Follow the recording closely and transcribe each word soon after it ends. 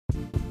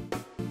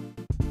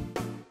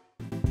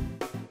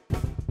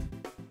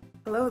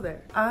Hello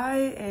there.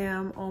 I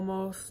am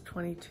almost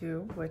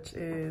 22, which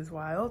is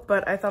wild,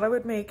 but I thought I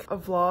would make a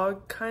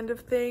vlog kind of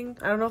thing.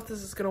 I don't know if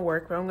this is gonna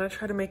work, but I'm gonna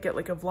try to make it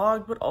like a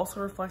vlog, but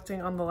also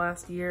reflecting on the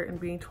last year and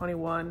being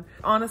 21.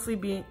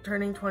 Honestly,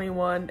 turning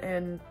 21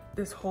 and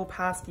this whole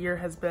past year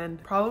has been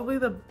probably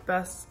the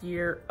best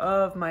year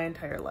of my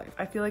entire life.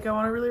 I feel like I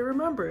want to really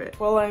remember it.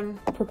 While I'm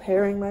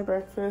preparing my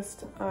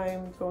breakfast,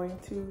 I'm going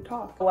to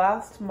talk.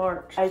 Last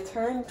March, I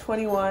turned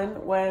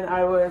 21 when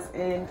I was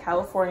in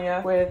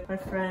California with my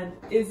friend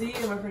Izzy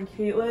and my friend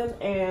Caitlin,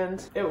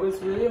 and it was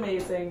really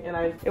amazing. And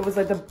it was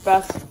like the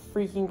best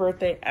freaking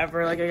birthday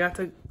ever. Like I got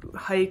to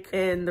hike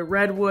in the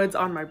redwoods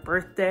on my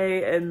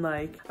birthday, and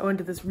like I went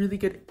to this really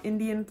good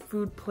Indian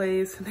food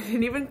place, and they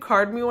didn't even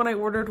card me when I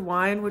ordered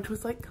wine, which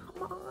was like,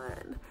 come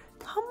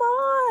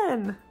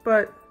on.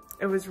 But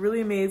it was really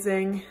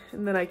amazing.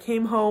 And then I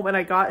came home and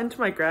I got into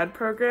my grad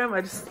program.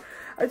 I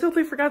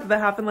totally forgot that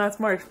happened last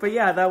March, but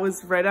yeah, that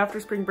was right after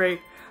spring break.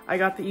 I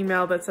got the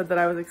email that said that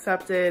I was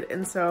accepted,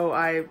 and so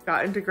I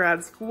got into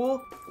grad school,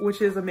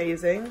 which is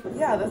amazing.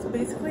 Yeah, that's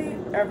basically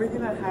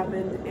everything that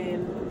happened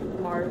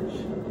in March.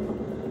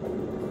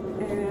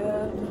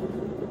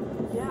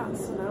 And yeah,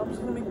 so now I'm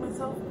just gonna make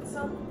myself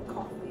some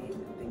coffee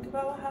and think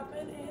about what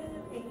happened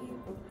in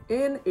April.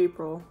 In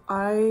April,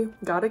 I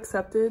got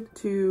accepted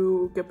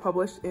to get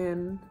published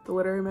in the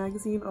literary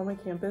magazine on my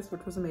campus,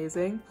 which was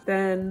amazing.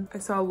 Then I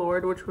saw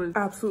Lorde, which was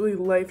absolutely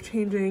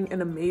life-changing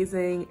and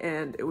amazing,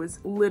 and it was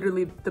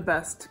literally the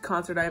best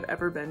concert I've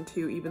ever been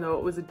to. Even though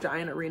it was a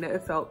giant arena,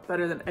 it felt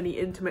better than any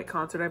intimate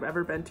concert I've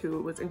ever been to.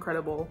 It was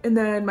incredible. And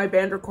then my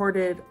band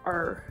recorded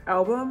our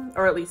album,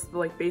 or at least the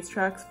like bass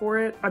tracks for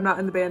it. I'm not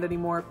in the band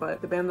anymore,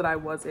 but the band that I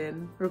was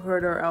in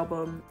recorded our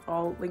album.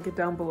 I'll link it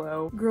down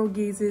below. Girl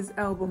Gaze's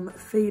album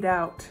Fade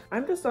Out.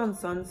 I'm just on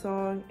Sun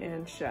Song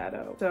and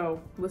Shadow,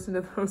 so listen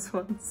to those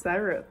ones. I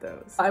wrote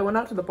those. I went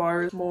out to the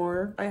bars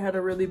more. I had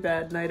a really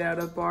bad night out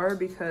of bar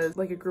because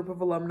like a group of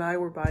alumni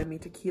were buying me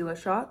tequila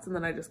shots, and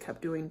then I just kept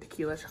doing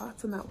tequila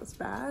shots, and that was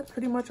bad.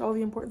 Pretty much all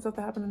the important stuff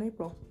that happened in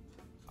April.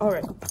 All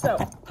right, so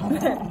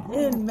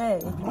in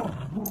May,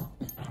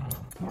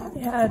 I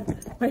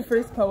had my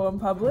first poem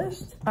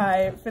published.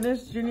 I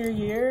finished junior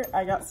year.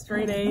 I got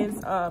straight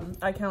A's.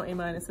 I count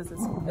A- as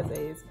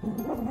A's.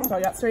 So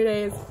I got straight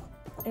A's.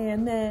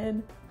 And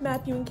then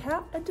Matthew and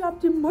Kat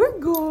adopted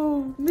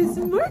Margot, Miss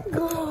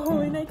Margot,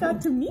 and I got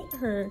to meet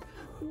her.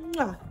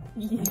 Mwah.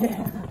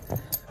 Yeah.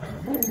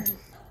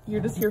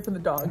 You're just here for the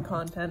dog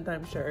content,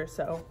 I'm sure,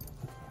 so.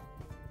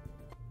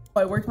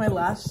 I worked my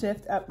last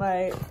shift at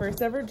my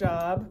first ever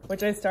job,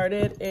 which I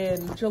started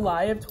in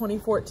July of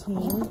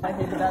 2014. I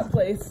hated that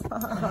place.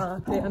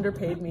 They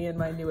underpaid me, and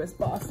my newest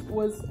boss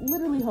was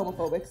literally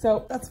homophobic,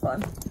 so that's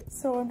fun.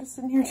 So I'm just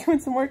sitting here doing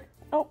some work.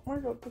 Oh,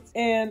 Margot.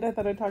 And I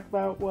thought I'd talk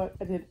about what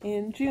I did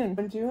in June.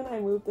 In June,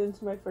 I moved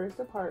into my first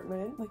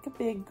apartment, like a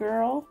big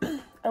girl.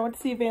 I went to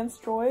see Vance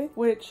Joy,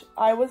 which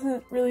I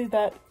wasn't really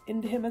that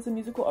into him as a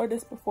musical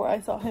artist before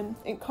I saw him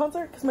in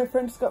concert because my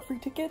friend just got free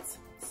tickets.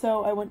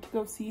 So I went to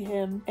go see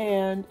him,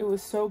 and it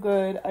was so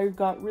good. I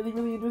got really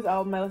into his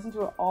album. I listened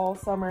to it all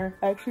summer.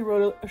 I actually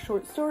wrote a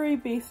short story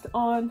based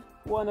on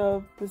one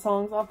of the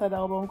songs off that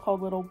album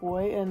called Little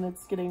Boy, and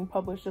it's getting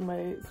published in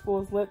my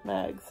school's lit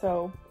mag,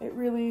 so it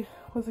really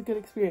was a good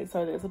experience.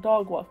 Sorry, there's a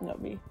dog walking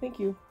up me. Thank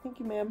you,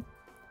 ma'am.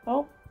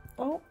 Oh,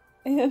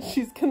 and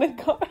she's gonna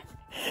go.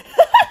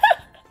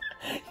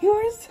 You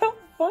are so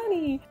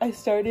funny. I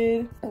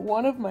started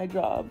one of my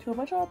jobs.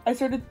 I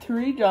started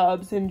 3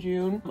 jobs in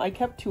June. I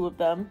kept 2 of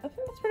them. I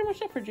think that's pretty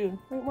much it for June.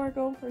 Right,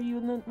 Margot? Are you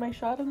in my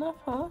shot enough,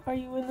 huh? Are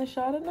you in the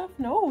shot enough?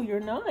 No, you're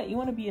not. You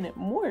want to be in it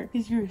more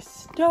because you're a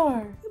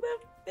star. Look at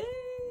that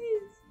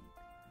face.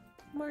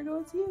 Margot,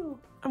 it's you.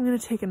 I'm gonna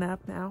take a nap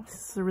now.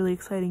 This is a really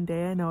exciting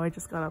day. I know I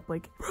just got up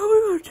like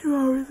probably about 2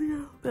 hours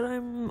ago, but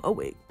I'm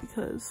awake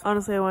because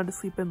honestly I wanted to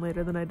sleep in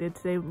later than I did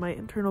today, but my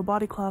internal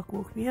body clock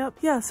woke me up.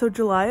 Yeah, so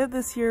July of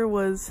this year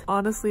was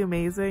honestly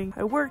amazing.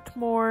 I worked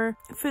more,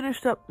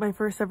 finished up my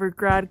first ever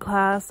grad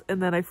class,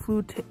 and then I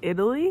flew to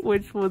Italy,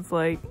 which was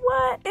like,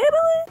 what? Italy?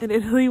 And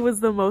Italy was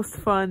the most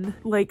fun,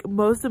 like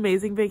most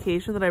amazing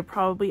vacation that I've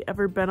probably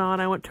ever been on.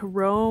 I went to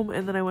Rome,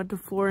 and then I went to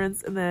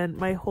Florence, and then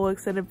my whole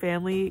extended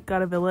family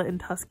got a villa in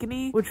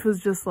Tuscany, which was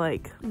just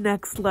like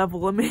next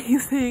level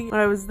amazing. When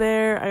I was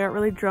there, I got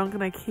really drunk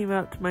and I came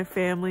out to my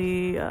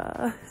family.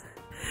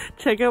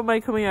 Check out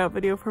my coming out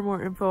video for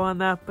more info on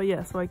that. But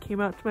yeah, so I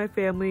came out to my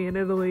family in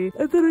Italy,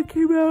 and then I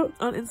came out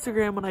on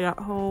Instagram when I got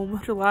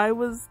home. July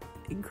was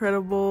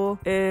incredible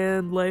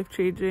and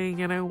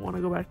life-changing, and I want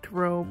to go back to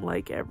Rome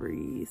like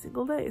every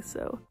single day,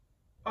 so.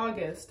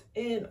 August.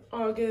 In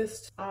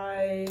August,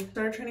 I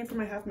started training for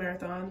my half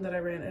marathon that I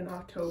ran in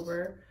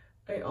October.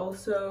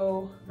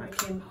 I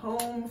came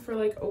home for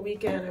like a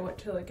weekend. I went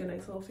to like a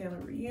nice little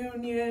family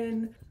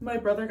reunion. My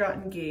brother got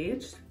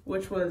engaged,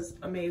 which was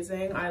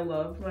amazing. I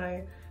loved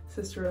my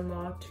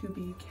sister-in-law to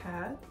be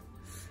Kat.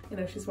 You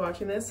know, she's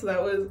watching this, so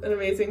that was an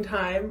amazing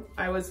time.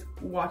 I was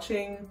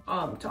watching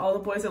To All the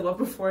Boys I Loved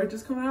Before it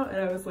just come out,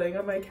 and I was laying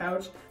on my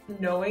couch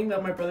knowing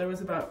that my brother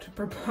was about to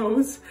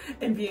propose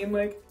and being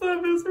like,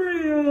 love is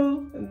real.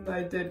 And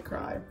I did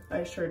cry.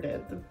 I sure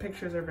did. The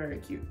pictures are very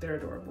cute. They're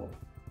adorable.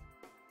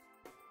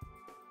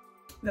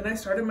 Then I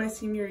started my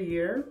senior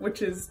year,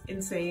 which is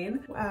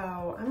insane.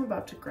 Wow, I'm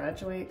about to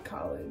graduate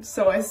college.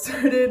 So I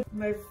started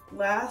my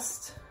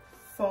last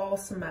fall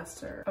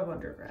semester of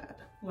undergrad.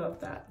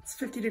 Love that. It's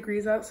 50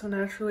 degrees out, so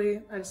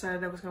naturally I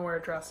decided I was gonna wear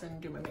a dress and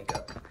do my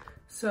makeup.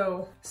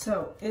 So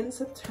in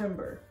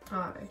September,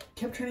 I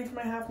kept training for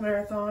my half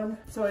marathon.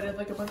 So I did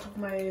like a bunch of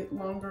my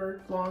long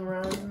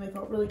runs and they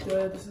felt really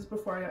good. This is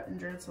before I got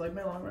injured, so like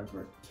my long runs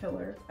were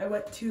killer. I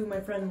went to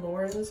my friend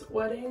Lauren's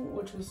wedding,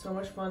 which was so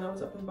much fun. I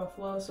was up in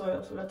Buffalo, so I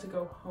also got to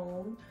go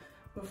home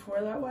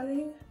before that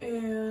wedding.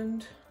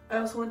 And I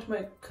also went to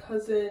my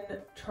cousin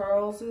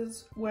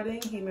Charles's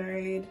wedding. He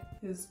married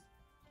his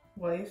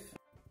wife,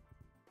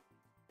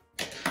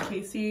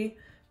 Casey.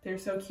 They're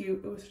so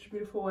cute. It was such a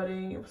beautiful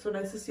wedding. It was so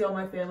nice to see all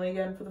my family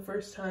again for the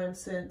first time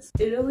since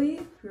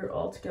Italy. We were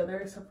all together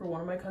except for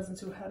one of my cousins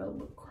who had a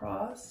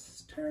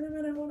lacrosse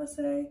tournament, I want to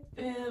say.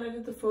 And I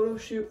did the photo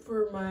shoot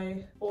for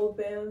my old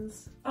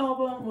band's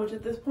album, which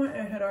at this point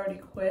I had already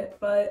quit,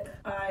 but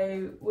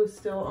I was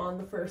still on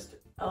the first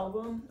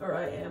album, or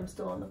I am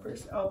still on the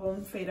first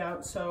album, Fade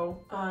Out,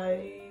 so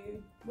I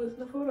was in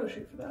the photo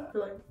shoot for that, for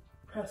like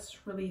press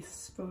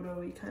release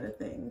photo-y kind of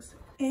things.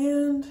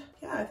 And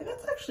yeah, I think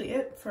that's actually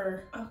it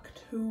for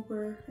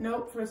October.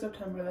 Nope, for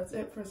September. That's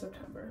it for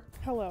September.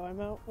 Hello, I'm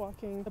out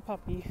walking the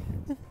puppy.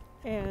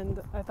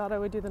 And I thought I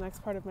would do the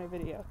next part of my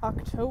video.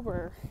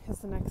 October is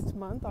the next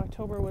month.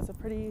 October was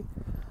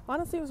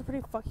honestly, it was a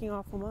pretty fucking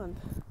awful month.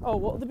 Oh,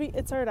 well,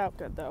 it started out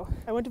good though.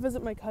 I went to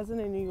visit my cousin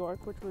in New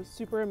York, which was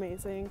super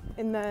amazing.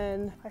 And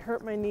then I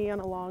hurt my knee on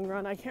a long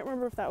run. I can't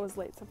remember if that was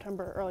late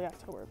September or early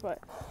October, but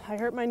I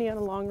hurt my knee on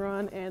a long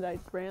run and I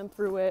ran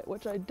through it,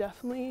 which I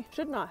definitely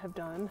should not have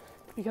done,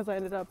 because I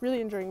ended up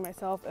really injuring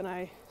myself and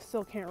I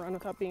still can't run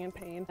without being in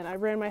pain. And I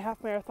ran my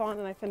half marathon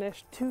and I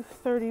finished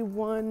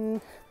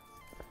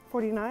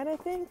 2:31:49, I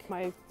think.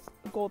 My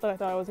goal that I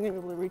thought I wasn't gonna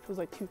be able to reach was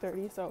like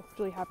 2:30, so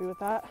really happy with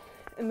that.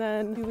 And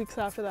then 2 weeks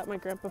after that, my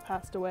grandpa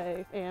passed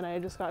away and I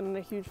had just gotten in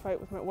a huge fight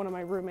with one of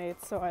my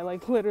roommates. So I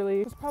like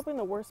literally was probably in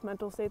the worst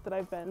mental state that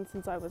I've been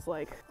since I was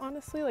like,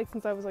 honestly, like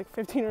since I was like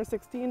 15 or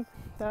 16.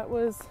 That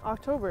was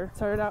October.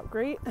 Started out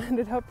great,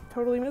 ended up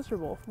totally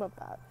miserable. Love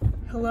that.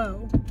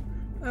 Hello.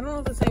 I don't know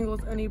if this angle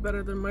is any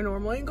better than my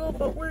normal angle,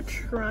 but we're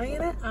trying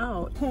it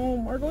out. Oh,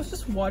 Margot's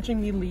just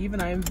watching me leave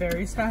and I am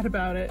very sad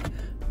about it.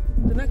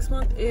 The next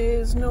month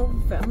is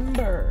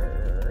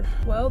November.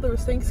 Well, there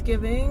was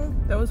Thanksgiving.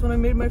 That was when I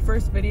made my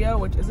first video,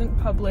 which isn't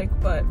public,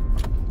 but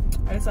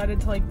I decided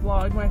to like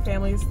vlog my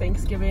family's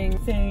Thanksgiving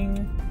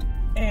thing,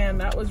 and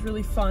that was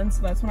really fun.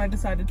 So that's when I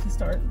decided to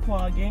start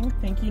vlogging.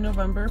 Thank you,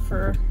 November,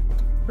 for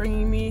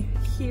bringing me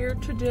here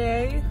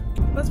today.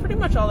 That's pretty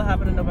much all that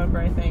happened in November,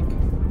 I think.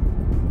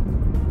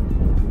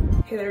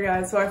 Hey there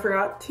guys, so I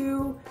forgot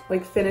to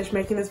like finish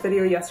making this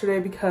video yesterday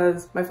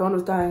because my phone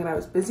was dying and I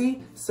was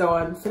busy. So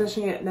I'm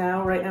finishing it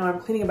now. Right now I'm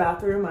cleaning a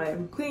bathroom.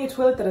 I'm cleaning a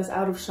toilet that is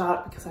out of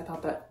shot because I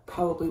thought that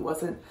probably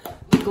wasn't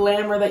the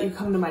glamour that you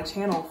come to my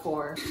channel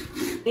for.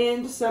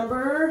 In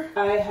December,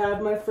 I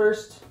had my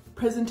first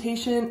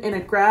presentation in a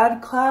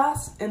grad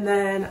class, and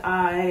then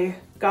I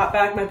got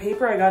back my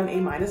paper. I got an A-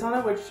 on it,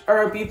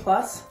 or a B+.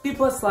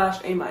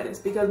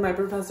 B+/A- because my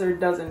professor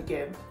doesn't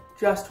give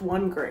just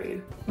one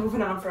grade.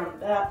 Moving on from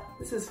that,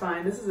 this is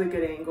fine. This is a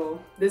good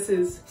angle. This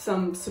is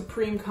some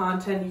supreme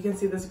content. You can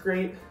see this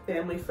great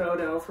family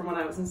photo from when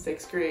I was in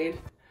 6th grade.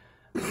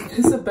 Is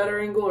this a better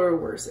angle or a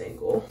worse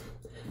angle?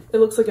 It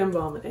looks like I'm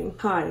vomiting.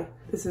 Hi,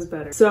 this is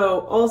better.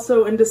 So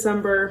also in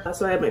December,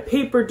 so I had my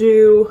paper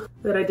due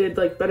that I did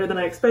like better than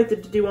I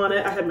expected to do on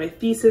it. I had my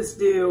thesis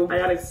due. I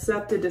got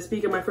accepted to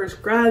speak at my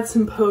first grad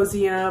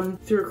symposium,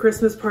 through a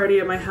Christmas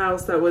party at my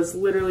house that was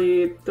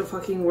literally the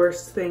fucking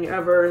worst thing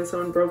ever, and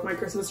someone broke my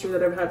Christmas tree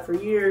that I've had for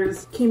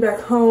years. Came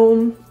back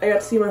home. I got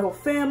to see my whole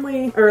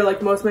family, or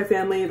like most of my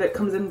family that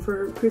comes in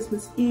for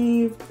Christmas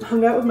Eve.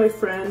 Hung out with my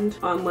friend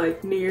on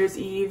like New Year's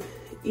Eve,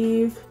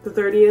 the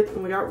 30th,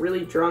 and we got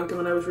really drunk, and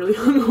then I was really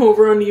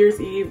hungover on New Year's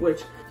Eve,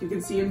 which you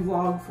can see in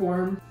vlog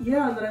form.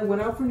 Yeah, and then I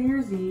went out for New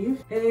Year's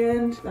Eve,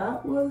 and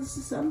that was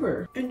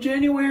December. In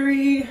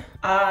January,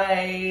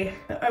 I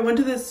went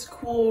to this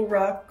cool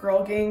rock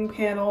girl gang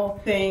panel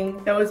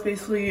thing that was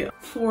basically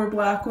for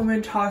Black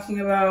women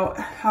talking about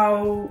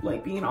how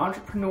like being an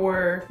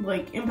entrepreneur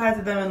like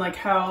impacted them, and like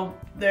how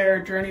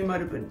their journey might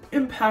have been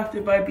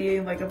impacted by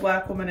being like a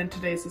Black woman in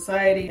today's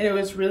society. And it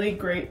was really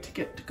great to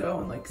get to go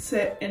and like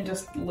sit and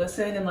just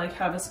listen and like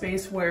have a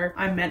space where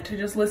I'm meant to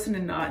just listen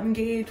and not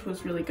engage. It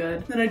was really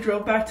good. Then I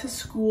drove back to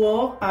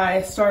school.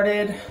 I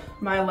started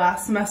my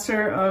last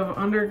semester of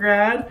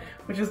undergrad,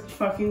 which is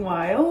fucking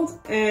wild.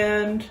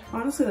 And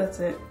honestly, that's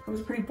it. It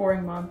was a pretty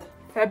boring month.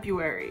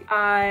 February,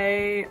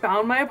 I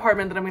found my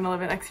apartment that I'm gonna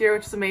live in next year,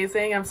 which is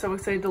amazing. I'm so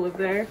excited to live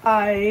there.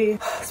 I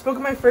spoke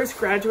at my first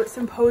graduate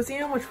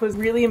symposium, which was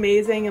really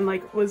amazing and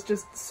like was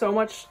just so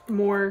much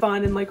more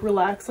fun and like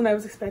relaxed than I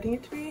was expecting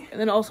it to be. And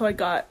then also I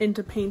got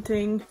into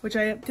painting, which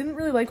I didn't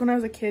really like when I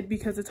was a kid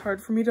because it's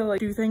hard for me to like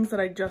do things that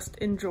I just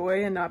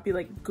enjoy and not be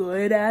like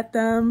good at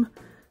them.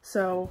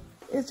 So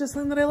it's just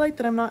something that I like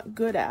that I'm not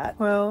good at.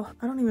 Well,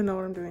 I don't even know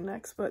what I'm doing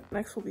next, but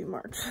next will be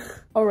March.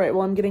 All right,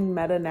 well, I'm getting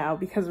meta now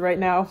because right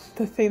now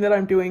the thing that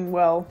I'm doing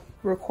well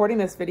recording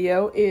this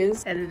video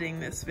is editing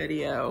this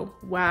video.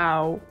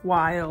 Wow,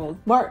 wild.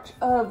 March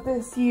of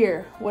this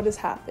year, what has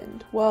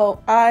happened?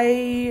 Well,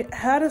 I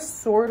had a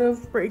sort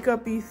of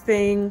breakup-y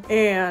thing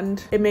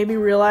and it made me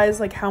realize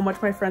like how much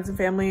my friends and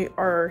family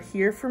are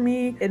here for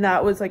me, and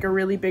that was like a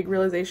really big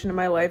realization in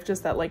my life,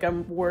 just that like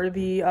I'm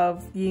worthy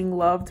of being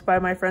loved by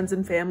my friends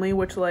and family,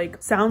 which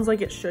like sounds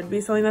like it should be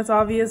something that's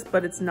obvious,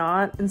 but it's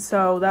not. And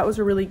so that was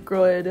a really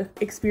good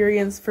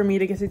experience for me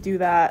to get to do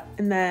that.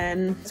 And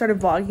then started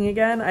vlogging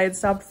again. I had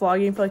stopped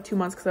vlogging for like 2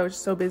 months because I was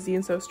just so busy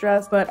and so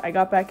stressed, but I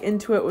got back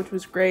into it, which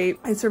was great.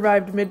 I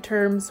survived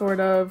midterm, sort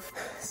of,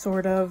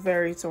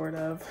 very sort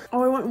of.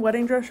 Oh, I went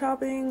wedding dress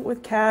shopping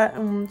with Kat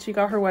and she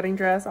got her wedding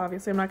dress.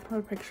 Obviously, I'm not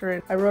gonna put a picture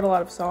in. I wrote a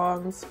lot of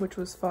songs, which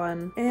was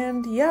fun.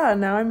 And yeah,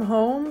 now I'm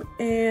home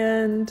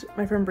and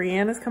my friend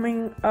Brianne is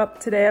coming up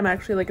today. I'm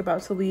actually like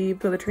about to leave,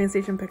 go to the train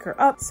station, pick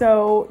her up.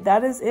 So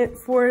that is it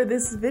for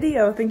this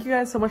video. Thank you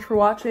guys so much for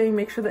watching.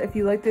 Make sure that if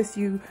you like this,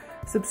 you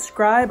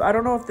subscribe. I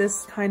don't know if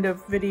this kind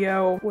of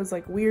video was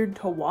like weird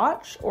to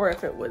watch or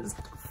if it was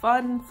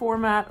fun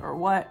format or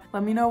what.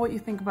 Let me know what you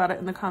think about it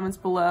in the comments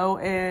below,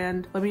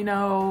 and let me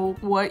know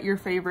what your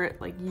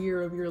favorite like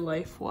year of your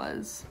life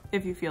was,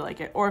 if you feel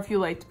like it, or if you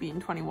liked being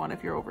 21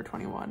 if you're over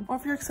 21, or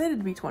if you're excited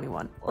to be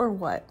 21 or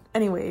what.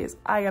 Anyways,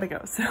 I gotta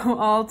go, so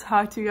I'll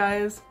talk to you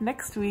guys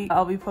next week.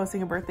 I'll be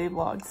posting a birthday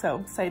vlog, so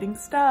exciting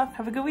stuff.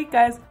 Have a good week,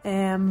 guys,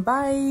 and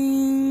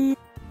bye.